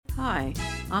Hi,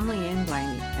 I'm Leanne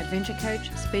Blaney, adventure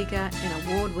coach, speaker, and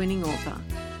award-winning author.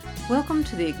 Welcome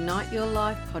to the Ignite Your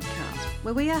Life podcast,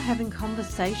 where we are having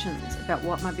conversations about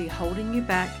what might be holding you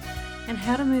back and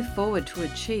how to move forward to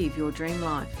achieve your dream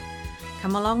life.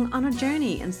 Come along on a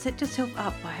journey and set yourself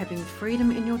up by having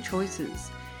freedom in your choices,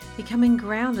 becoming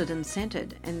grounded and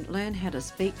centered, and learn how to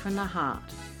speak from the heart.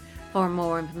 For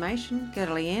more information, go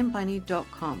to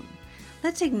leanneblaney.com.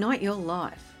 Let's ignite your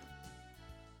life.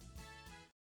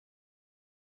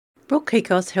 Brooke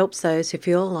Kekos helps those who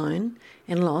feel alone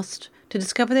and lost to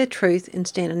discover their truth and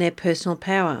stand in their personal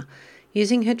power,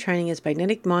 using her training as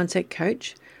magnetic mindset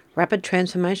coach, rapid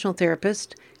transformational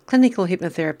therapist, clinical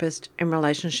hypnotherapist, and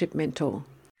relationship mentor.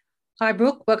 Hi,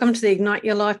 Brooke. Welcome to the Ignite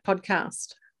Your Life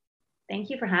podcast. Thank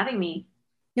you for having me.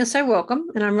 You're so welcome.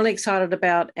 And I'm really excited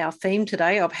about our theme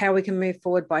today of how we can move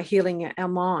forward by healing our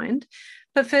mind.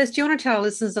 But first, do you want to tell our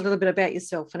listeners a little bit about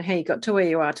yourself and how you got to where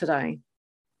you are today?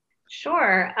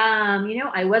 Sure.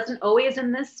 I wasn't always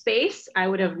in this space. I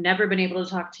would have never been able to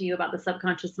talk to you about the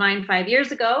subconscious mind 5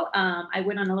 years ago. I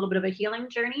went on a little bit of a healing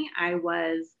journey. I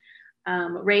was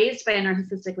raised by a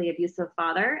narcissistically abusive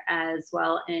father, as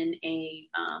well in a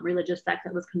religious sect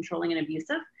that was controlling and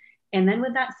abusive. And then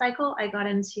with that cycle, I got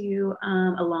into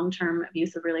a long-term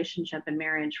abusive relationship and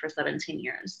marriage for 17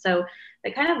 years. So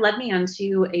that kind of led me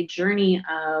onto a journey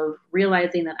of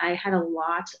realizing that I had a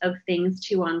lot of things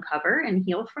to uncover and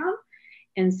heal from.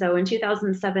 And so in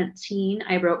 2017,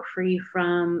 I broke free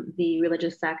from the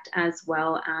religious sect as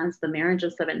well as the marriage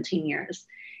of 17 years.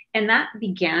 And that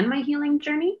began my healing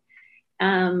journey.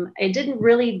 It didn't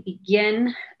really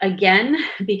begin again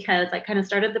because I kind of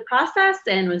started the process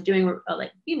and was doing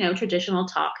traditional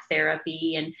talk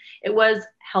therapy, and it was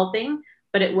helping,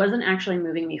 but it wasn't actually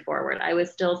moving me forward. I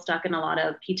was still stuck in a lot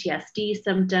of PTSD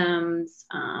symptoms,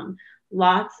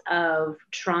 lots of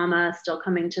trauma still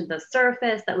coming to the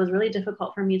surface that was really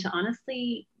difficult for me to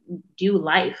honestly do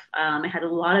life. I had a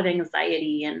lot of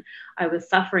anxiety and I was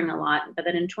suffering a lot. But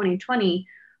then in 2020,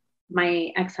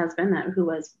 my ex-husband, who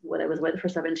was what I was with for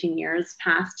 17 years,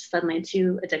 passed suddenly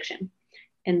to addiction.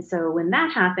 And so when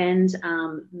that happened,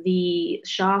 the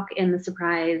shock and the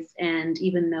surprise, and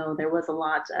even though there was a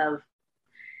lot of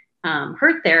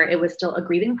hurt there, it was still a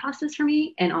grieving process for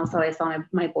me. And also I saw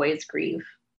my boys grieve.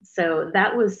 So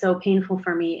that was so painful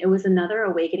for me. It was another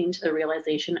awakening to the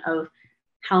realization of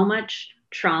how much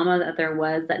trauma that there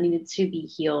was that needed to be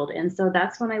healed. And so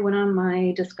that's when I went on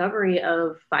my discovery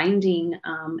of finding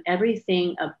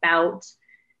everything about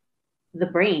the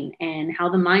brain and how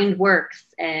the mind works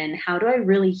and how do I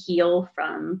really heal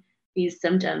from these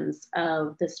symptoms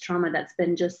of this trauma that's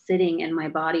been just sitting in my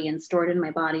body and stored in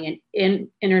my body and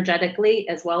energetically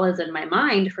as well as in my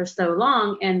mind for so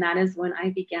long. And that is when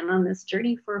I began on this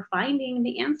journey for finding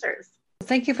the answers.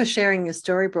 Thank you for sharing your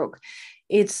story, Brooke.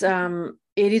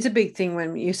 It is a big thing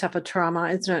when you suffer trauma,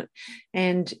 isn't it?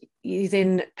 And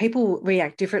then people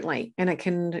react differently. And it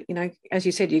can, as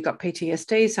you said, you've got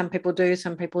PTSD. Some people do,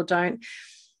 some people don't.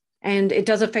 And it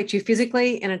does affect you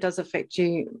physically, and it does affect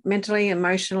you mentally,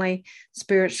 emotionally,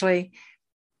 spiritually.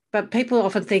 But people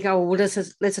often think, oh, well,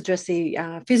 let's address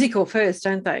the physical first,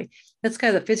 don't they? Let's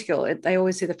go to the physical. They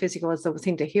always see the physical as the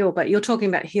thing to heal. But you're talking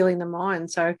about healing the mind.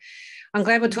 So I'm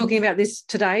glad we're talking about this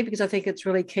today because I think it's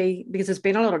really key because there's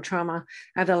been a lot of trauma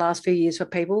over the last few years for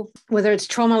people, whether it's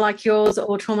trauma like yours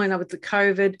or trauma with the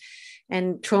COVID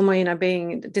and trauma,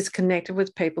 being disconnected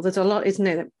with people. There's a lot, isn't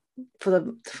there, for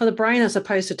the brain as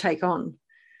opposed to take on.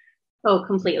 Oh,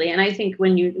 completely. And I think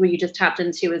when you just tapped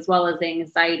into as well as the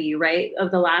anxiety, right,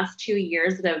 of the last 2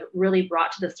 years that have really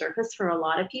brought to the surface for a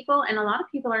lot of people. And a lot of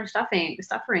people are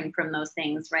suffering from those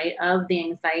things, right, of the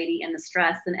anxiety and the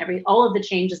stress and all of the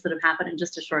changes that have happened in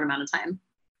just a short amount of time.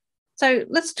 So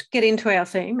let's get into our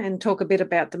theme and talk a bit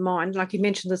about the mind. Like you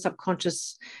mentioned the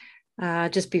subconscious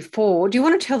just before. Do you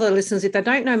want to tell the listeners, if they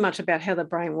don't know much about how the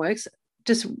brain works,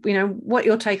 just, what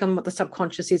your take on what the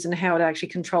subconscious is and how it actually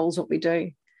controls what we do?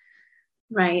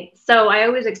 Right. So I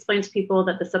always explain to people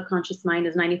that the subconscious mind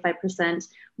is 95%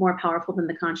 more powerful than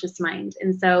the conscious mind.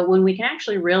 And so when we can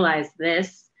actually realize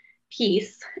this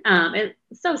piece,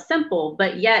 it's so simple,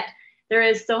 but yet there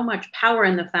is so much power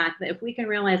in the fact that if we can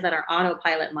realize that our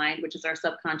autopilot mind, which is our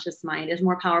subconscious mind, is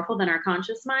more powerful than our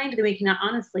conscious mind, then we can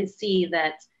honestly see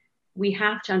that we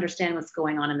have to understand what's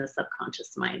going on in the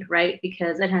subconscious mind, right?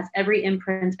 Because it has every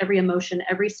imprint, every emotion,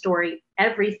 every story,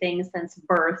 everything since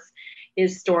birth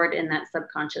is stored in that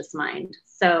subconscious mind.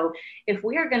 So if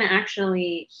we are going to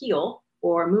actually heal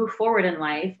or move forward in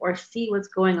life or see what's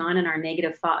going on in our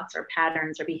negative thoughts or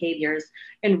patterns or behaviors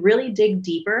and really dig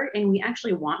deeper and we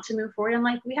actually want to move forward in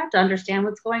life, we have to understand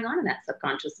what's going on in that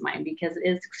subconscious mind because it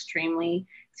is extremely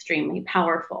extremely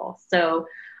powerful. So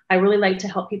I really like to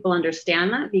help people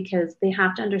understand that, because they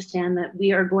have to understand that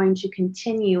we are going to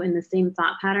continue in the same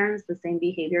thought patterns, the same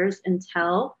behaviors,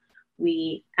 until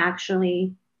we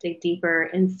actually dig deeper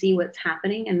and see what's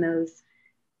happening in those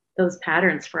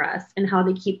patterns for us, and how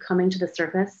they keep coming to the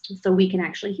surface so we can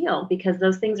actually heal, because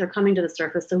those things are coming to the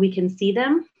surface so we can see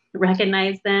them,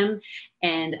 recognize them,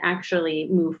 and actually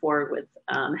move forward with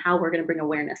how we're going to bring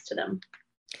awareness to them.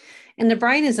 And the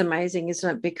brain is amazing,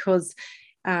 isn't it? Because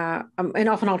and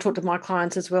often I'll talk to my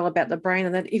clients as well about the brain,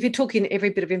 and that if you took in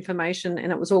every bit of information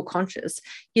and it was all conscious,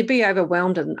 you'd be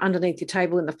overwhelmed and underneath your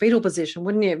table in the fetal position,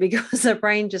 wouldn't you? Because the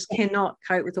brain just cannot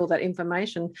cope with all that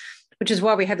information, which is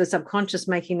why we have the subconscious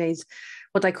making these,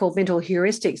 what they call mental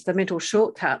heuristics, the mental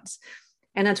shortcuts.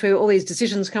 And that's where all these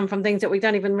decisions come from, things that we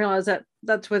don't even realize that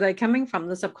that's where they're coming from.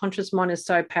 The subconscious mind is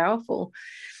so powerful.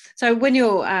 So when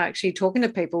you're actually talking to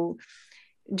people,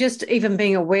 just even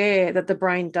being aware that the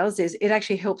brain does this, it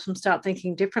actually helps them start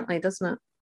thinking differently, doesn't it?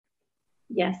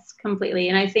 Yes, completely.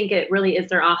 And I think it really is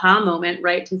their aha moment,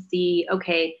 right? To see,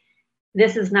 okay,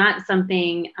 this is not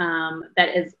something that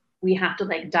is, we have to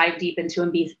like dive deep into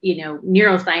and be,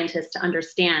 neuroscientists to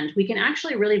understand. We can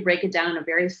actually really break it down in a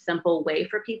very simple way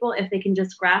for people if they can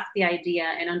just grasp the idea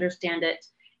and understand it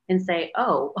and say,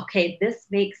 oh, okay, this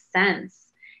makes sense.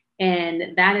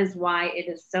 And that is why it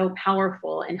is so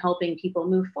powerful in helping people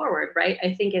move forward, right?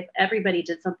 I think if everybody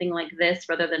did something like this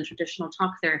rather than traditional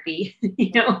talk therapy,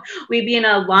 we'd be in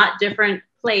a lot different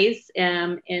place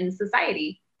in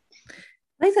society. I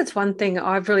think that's one thing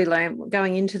I've really learned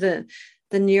going into the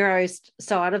neuro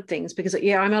side of things, because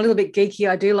I'm a little bit geeky.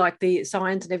 I do like the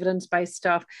science and evidence-based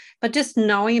stuff, but just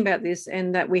knowing about this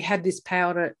and that we have this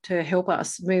power to help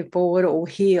us move forward or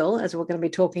heal, as we're going to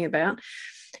be talking about,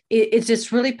 it's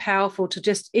just really powerful to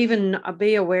just even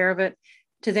be aware of it,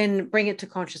 to then bring it to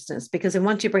consciousness, because then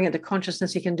once you bring it to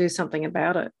consciousness, you can do something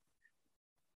about it.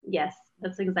 Yes,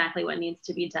 that's exactly what needs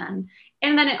to be done.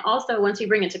 And then it also, once you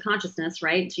bring it to consciousness,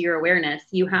 right, to your awareness,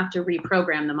 you have to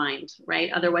reprogram the mind,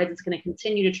 right? Otherwise, it's going to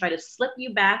continue to try to slip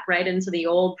you back right into the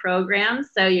old programs.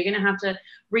 So you're going to have to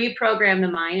reprogram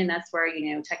the mind. And that's where,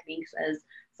 techniques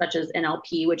such as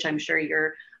NLP, which I'm sure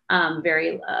you're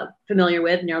very familiar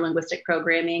with, neurolinguistic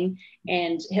programming,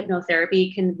 and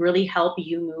hypnotherapy can really help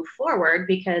you move forward,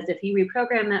 because if you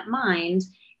reprogram that mind,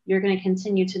 you're going to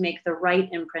continue to make the right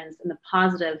imprints and the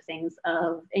positive things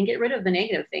and get rid of the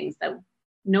negative things that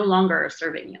no longer are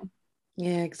serving you.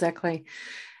 Yeah, exactly.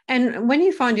 And when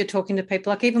you find you're talking to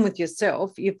people, like even with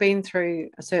yourself, you've been through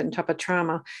a certain type of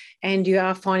trauma and you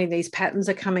are finding these patterns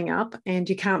are coming up and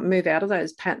you can't move out of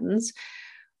those patterns,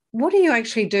 what do you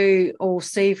actually do or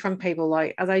see from people?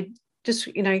 Like, are they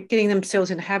just, getting themselves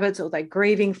in habits, or are they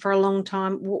grieving for a long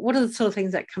time? What are the sort of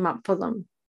things that come up for them?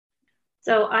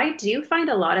 So I do find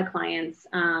a lot of clients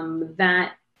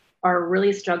that are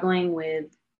really struggling with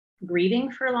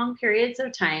grieving for long periods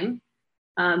of time,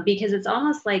 because it's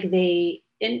almost like they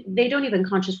don't even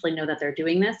consciously know that they're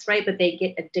doing this, right? But they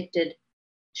get addicted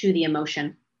to the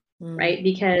emotion, right?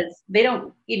 Because they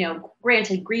don't,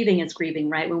 granted, grieving is grieving,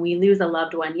 right? When we lose a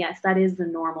loved one, yes, that is the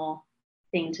normal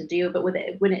thing to do. But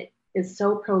when it is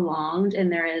so prolonged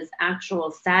and there is actual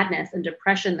sadness and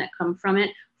depression that come from it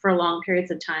for long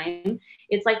periods of time,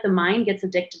 it's like the mind gets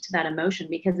addicted to that emotion,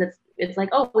 because it's like,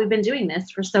 oh, we've been doing this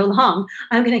for so long.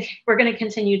 We're gonna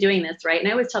continue doing this, right? And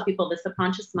I always tell people the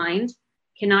subconscious mind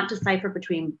cannot decipher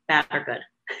between bad or good.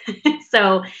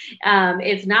 So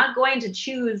it's not going to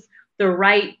choose the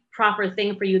right proper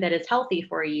thing for you that is healthy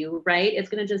for you, right? It's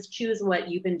going to just choose what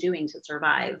you've been doing to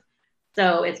survive.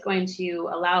 So it's going to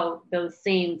allow those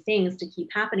same things to keep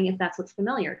happening if that's what's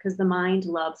familiar, because the mind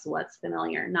loves what's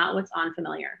familiar, not what's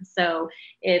unfamiliar. So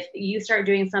if you start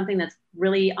doing something that's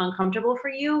really uncomfortable for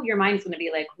you, your mind's going to be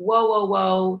like, whoa, whoa,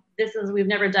 whoa, we've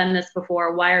never done this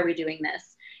before. Why are we doing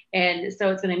this? And so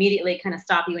it's going to immediately kind of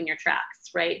stop you in your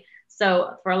tracks, right?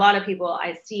 So for a lot of people,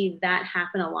 I see that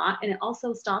happen a lot. And it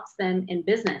also stops them in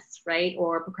business, right?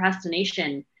 Or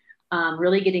procrastination,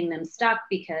 really getting them stuck,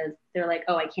 because they're like,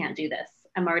 oh, I can't do this.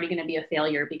 I'm already going to be a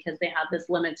failure, because they have this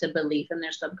limited belief in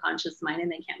their subconscious mind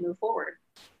and they can't move forward.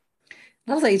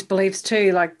 A lot of these beliefs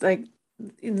too, like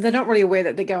they're not really aware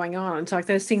that they're going on. It's like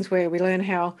those things where we learn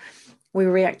how we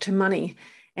react to money.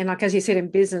 And like, as you said, in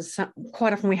business,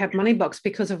 quite often we have money blocks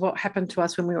because of what happened to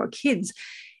us when we were kids.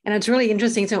 And it's really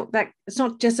interesting. So that it's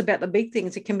not just about the big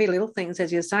things. It can be little things,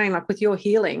 as you're saying, like with your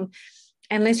healing,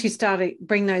 unless you start to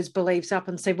bring those beliefs up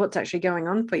and see what's actually going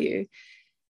on for you,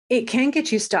 it can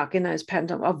get you stuck in those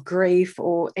patterns of grief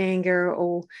or anger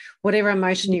or whatever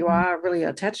emotion you are really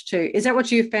attached to. Is that what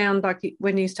you found, like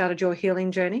when you started your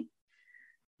healing journey?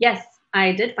 Yes,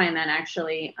 I did find that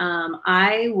actually.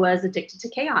 I was addicted to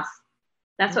chaos.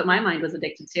 That's what my mind was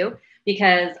addicted to,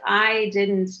 because I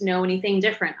didn't know anything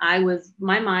different.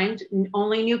 My mind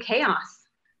only knew chaos.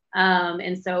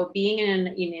 And so being in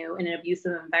an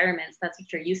abusive environment, that's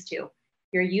what you're used to.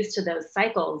 You're used to those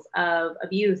cycles of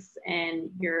abuse, and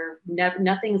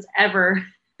nothing's ever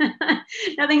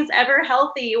nothing's ever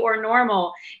healthy or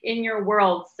normal in your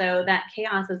world. So that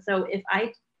chaos is, so if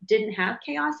I didn't have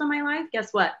chaos in my life,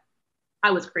 guess what?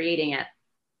 I was creating it.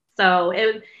 So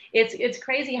it's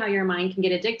crazy how your mind can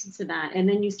get addicted to that. And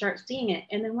then you start seeing it.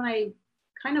 And then when I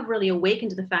kind of really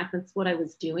awakened to the fact that's what I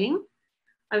was doing,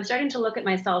 I was starting to look at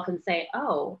myself and say,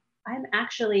 oh, I'm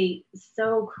actually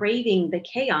so craving the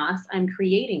chaos. I'm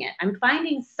creating it. I'm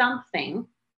finding something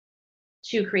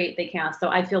to create the chaos. So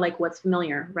I feel like what's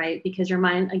familiar, right? Because your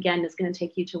mind, again, is going to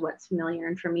take you to what's familiar.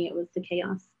 And for me, it was the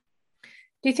chaos.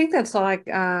 Do you think that's like,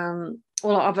 well,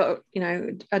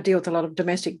 I deal with a lot of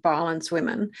domestic violence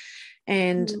women,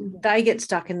 and they get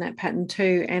stuck in that pattern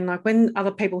too. And like when other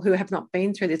people who have not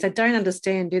been through this, they don't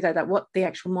understand, do they, that what the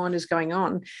actual mind is going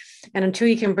on. And until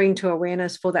you can bring to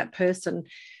awareness for that person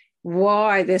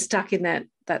why they're stuck in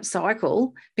that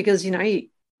cycle, because,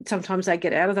 sometimes they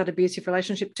get out of that abusive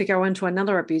relationship to go into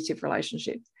another abusive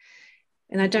relationship.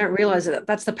 And they don't realize that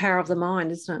that's the power of the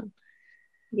mind, isn't it?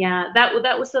 Yeah, that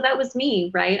was me,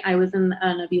 right? I was in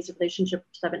an abusive relationship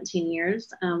for 17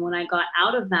 years. When I got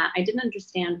out of that, I didn't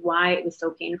understand why it was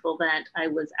so painful that I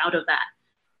was out of that.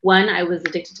 One, I was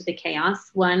addicted to the chaos.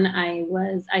 One,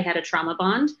 I had a trauma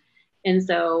bond. And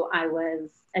so I was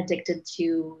addicted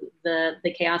to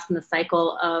the chaos and the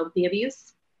cycle of the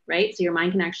abuse, right? So your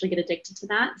mind can actually get addicted to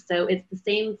that. So it's the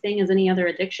same thing as any other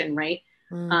addiction, right?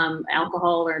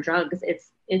 Alcohol or drugs,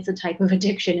 it's a type of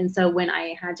addiction. And so when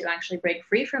I had to actually break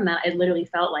free from that, it literally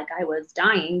felt like I was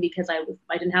dying, because I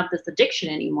didn't have this addiction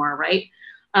anymore, right?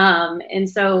 And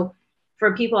so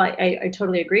for people, I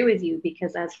totally agree with you,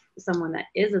 because as someone that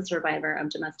is a survivor of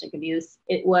domestic abuse,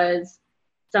 it was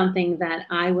something that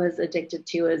I was addicted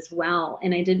to as well,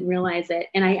 and I didn't realize it.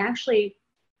 And I actually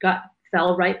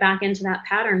fell right back into that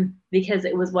pattern, because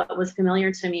it was what was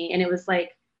familiar to me, and it was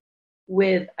like,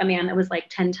 with a man that was like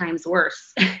 10 times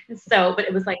worse. So, but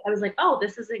it was like, I was like, oh,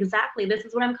 this is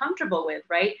what I'm comfortable with.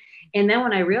 Right. And then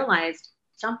when I realized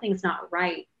something's not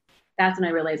right, that's when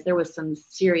I realized there was some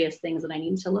serious things that I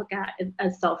needed to look at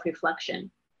as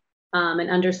self-reflection, and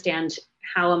understand,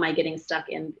 how am I getting stuck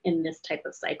in this type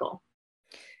of cycle?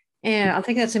 Yeah, I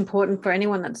think that's important for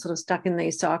anyone that's sort of stuck in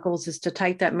these cycles, is to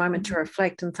take that moment to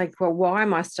reflect and think, well, why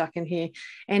am I stuck in here?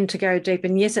 And to go deep.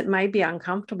 And yes, it may be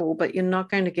uncomfortable, but you're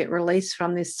not going to get released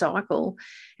from this cycle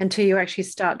until you actually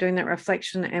start doing that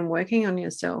reflection and working on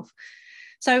yourself.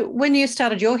 So when you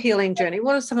started your healing journey,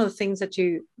 what are some of the things that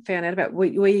you found out about? Were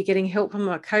you getting help from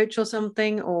a coach or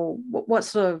something? Or what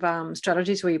sort of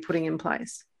strategies were you putting in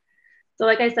place? So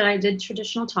like I said, I did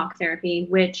traditional talk therapy,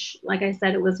 which, like I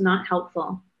said, it was not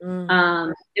helpful.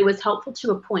 It was helpful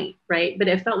to a point, right? But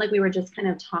it felt like we were just kind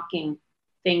of talking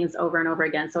things over and over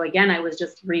again. So again, I was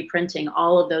just reprinting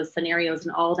all of those scenarios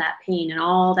and all that pain and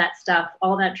all that stuff,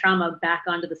 all that trauma back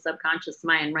onto the subconscious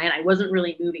mind, right? I wasn't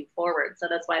really moving forward. So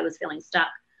that's why I was feeling stuck.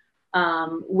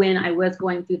 When I was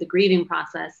going through the grieving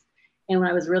process, and when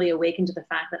I was really awakened to the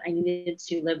fact that I needed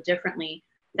to live differently,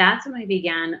 that's when I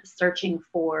began searching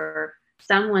for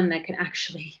someone that could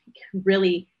actually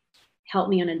really help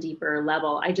me on a deeper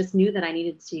level. I just knew that I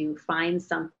needed to find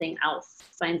something else.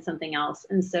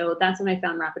 And so that's when I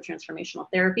found rapid transformational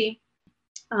therapy.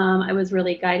 I was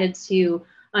really guided to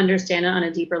understand it on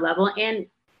a deeper level. And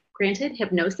granted,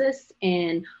 hypnosis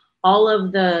and all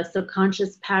of the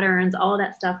subconscious patterns, all of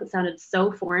that stuff that sounded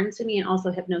so foreign to me. And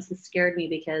also hypnosis scared me,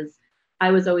 because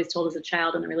I was always told as a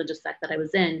child in the religious sect that I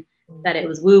was in that it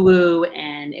was woo-woo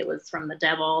and it was from the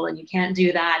devil and you can't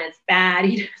do that, it's bad.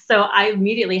 So I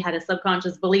immediately had a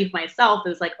subconscious belief myself. It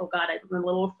was like, oh God, I'm a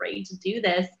little afraid to do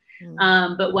this.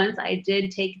 But once I did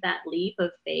take that leap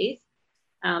of faith,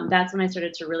 that's when I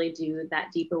started to really do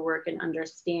that deeper work and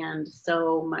understand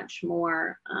so much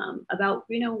more about,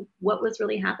 what was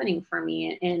really happening for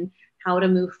me and how to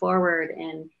move forward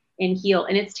and heal.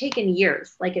 And it's taken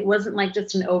years. Like, it wasn't like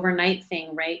just an overnight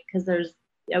thing, right? Because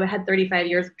I had 35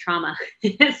 years of trauma. So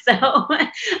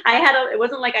it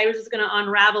wasn't like I was just going to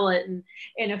unravel it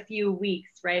in a few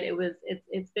weeks, right?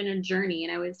 It's been a journey.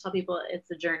 And I always tell people it's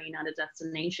a journey, not a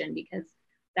destination, because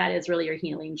that is really your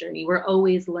healing journey. We're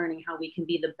always learning how we can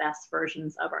be the best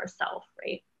versions of ourselves,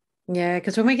 right? Yeah,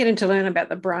 because when we get into learn about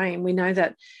the brain, we know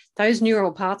that those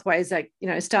neural pathways that,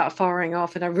 start firing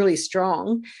off and are really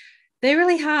strong, they're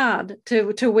really hard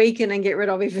to weaken and get rid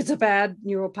of if it's a bad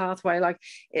neural pathway. Like,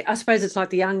 I suppose it's like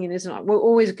the onion, isn't it? We're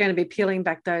always going to be peeling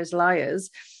back those layers.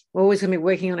 We're always going to be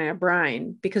working on our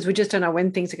brain because we just don't know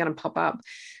when things are going to pop up.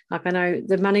 Like, I know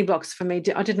the money blocks for me,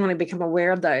 I didn't really become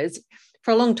aware of those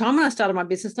for a long time when I started my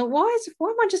business. I thought, why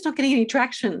am I just not getting any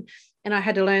traction? And I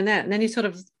had to learn that. And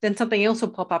then then something else will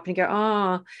pop up and you go,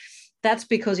 oh, that's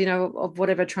because, of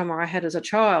whatever trauma I had as a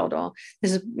child, or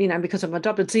this is, because I'm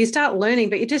adopted. So you start learning,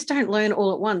 but you just don't learn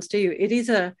all at once, do you?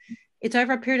 It's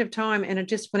over a period of time, and it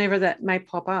just, whenever that may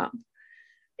pop up.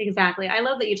 Exactly. I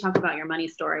love that you talk about your money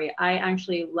story. I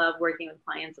actually love working with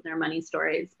clients and their money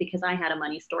stories because I had a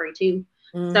money story too.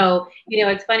 So,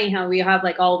 it's funny how we have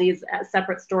like all these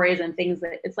separate stories and things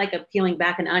that it's like a peeling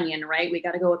back an onion, right? We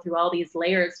got to go through all these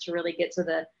layers to really get to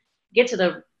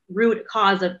the root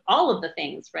cause of all of the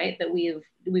things, right, that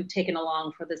we've taken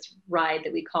along for this ride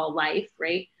that we call life,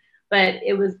 right? But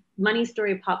money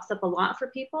story pops up a lot for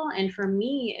people. And for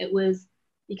me, it was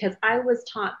because I was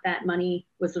taught that money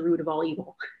was the root of all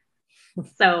evil.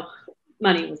 So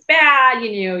money was bad,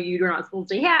 you're not supposed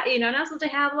to have, not supposed to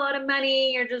have a lot of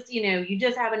money. You're just, you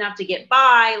just have enough to get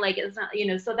by. Like, it's not,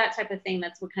 so that type of thing,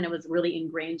 that's what kind of was really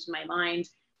ingrained in my mind,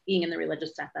 being in the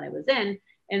religious sect that I was in.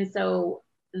 And so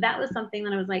that was something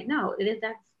that I was like, no,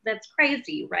 that's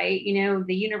crazy, right?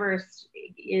 The universe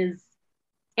is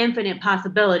infinite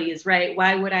possibilities, right?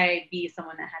 Why would I be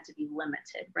someone that had to be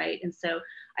limited, right? And so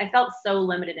I felt so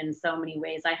limited in so many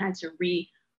ways. I had to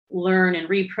relearn and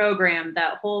reprogram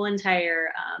that whole entire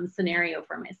scenario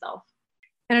for myself.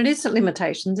 And it is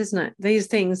limitations, isn't it? These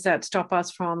things that stop us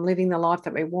from living the life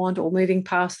that we want, or moving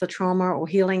past the trauma, or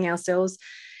healing ourselves.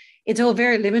 It's all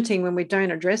very limiting when we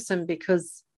don't address them,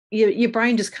 because your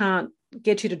brain just can't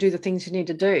get you to do the things you need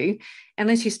to do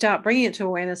unless you start bringing it to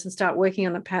awareness and start working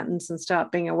on the patterns and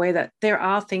start being aware that there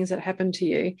are things that happen to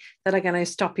you that are going to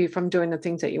stop you from doing the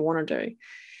things that you want to do.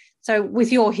 So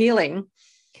with your healing,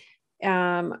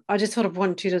 I just sort of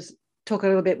want you to talk a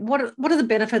little bit. What are the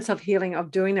benefits of healing, of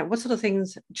doing that? What sort of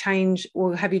things change,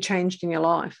 or have you changed in your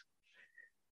life?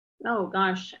 Oh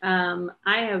gosh, I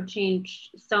have changed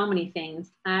so many things.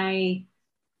 I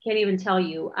can't even tell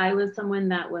you. I was someone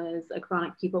that was a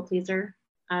chronic people pleaser.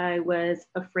 I was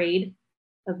afraid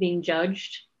of being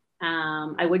judged.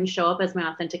 I wouldn't show up as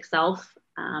my authentic self.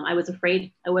 I was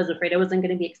afraid I wasn't going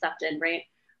to be accepted, right?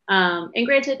 And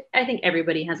granted, I think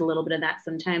everybody has a little bit of that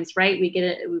sometimes, right? We get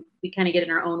it, we kind of get in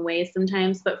our own ways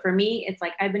sometimes. But for me, it's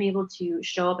like I've been able to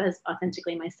show up as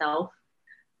authentically myself.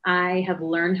 I have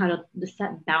learned how to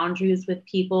set boundaries with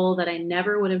people that I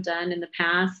never would have done in the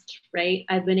past, right?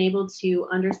 I've been able to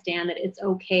understand that it's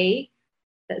okay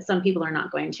that some people are not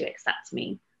going to accept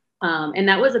me. And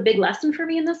that was a big lesson for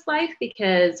me in this life,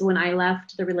 because when I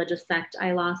left the religious sect,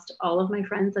 I lost all of my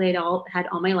friends that I'd had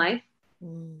all my life.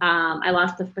 I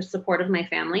lost the support of my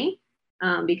family,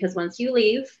 because once you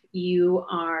leave, you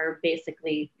are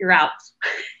basically, you're out.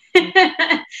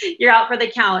 You're out for the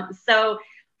count. So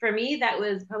for me, that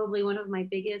was probably one of my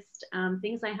biggest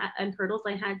things I had, and hurdles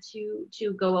I had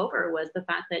to go over, was the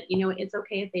fact that, it's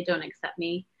okay if they don't accept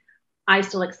me. I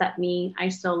still accept me. I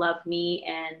still love me.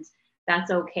 And that's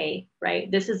okay,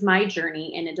 right? This is my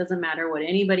journey, and it doesn't matter what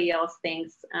anybody else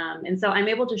thinks. And so I'm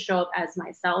able to show up as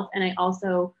myself. And I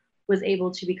also was able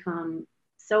to become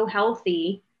so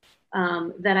healthy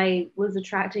that I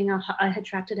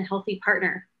attracted a healthy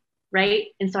partner, right?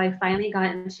 And so I finally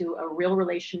got into a real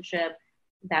relationship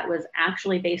that was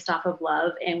actually based off of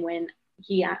love. And when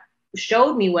he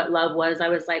showed me what love was, I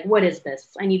was like, what is this?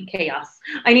 I need chaos.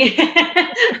 I need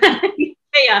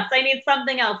chaos. I need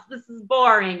something else. This is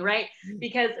boring, right?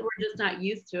 Because we're just not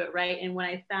used to it, right? And when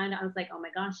I found out, I was like, oh my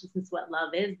gosh, this is what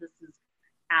love is. This is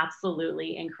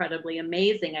absolutely incredibly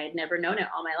amazing. I had never known it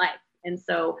all my life. And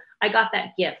so I got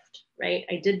that gift, right?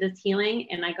 I did this healing,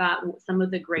 and I got some of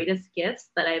the greatest gifts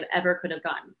that I've ever could have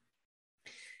gotten.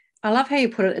 I love how you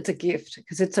put it. It's a gift,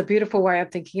 because it's a beautiful way of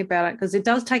thinking about it, because it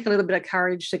does take a little bit of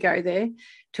courage to go there,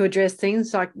 to address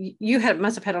things. Like you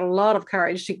must have had a lot of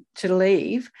courage to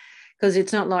leave, because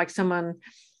it's not like someone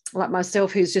like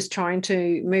myself who's just trying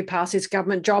to move past this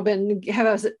government job and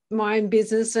have my own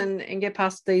business and get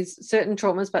past these certain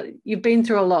traumas. But you've been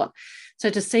through a lot. So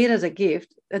to see it as a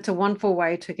gift, it's a wonderful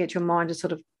way to get your mind to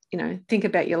sort of, think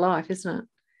about your life, isn't it?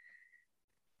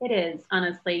 It is,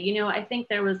 honestly. I think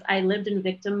I lived in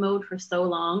victim mode for so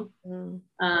long, and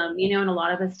a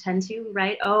lot of us tend to,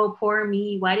 right? Oh, poor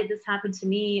me. Why did this happen to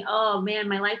me? Oh man,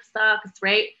 my life sucks,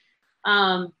 right?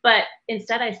 But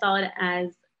instead I saw it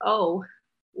as, oh,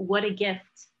 what a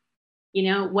gift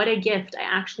What a gift. I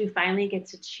actually finally get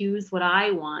to choose what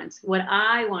I want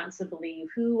to believe,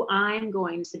 who I'm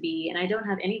going to be. And I don't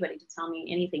have anybody to tell me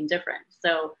anything different.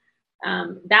 So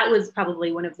that was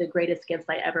probably one of the greatest gifts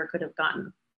I ever could have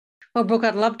gotten. Well, Brooke,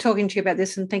 I'd love talking to you about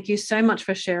this, and thank you so much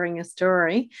for sharing your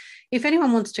story. If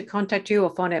anyone wants to contact you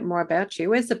or find out more about you,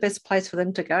 where's the best place for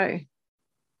them to go?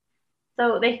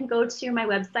 So they can go to my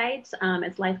website.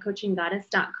 It's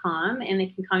lifecoachinggoddess.com, and they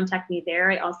can contact me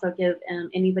there. I also give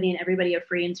anybody and everybody a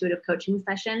free intuitive coaching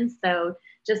session. So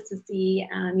just to see,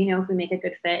 if we make a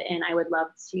good fit, and I would love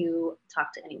to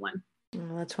talk to anyone.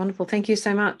 Oh, that's wonderful. Thank you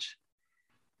so much.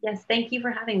 Yes, thank you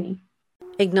for having me.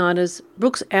 Igniters,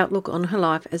 Brooke's outlook on her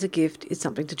life as a gift is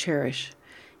something to cherish.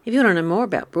 If you want to know more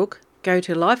about Brooke, go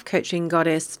to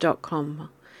lifecoachinggoddess.com.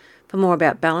 For more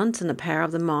about balance and the power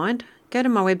of the mind, go to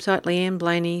my website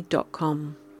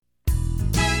leanneblaney.com.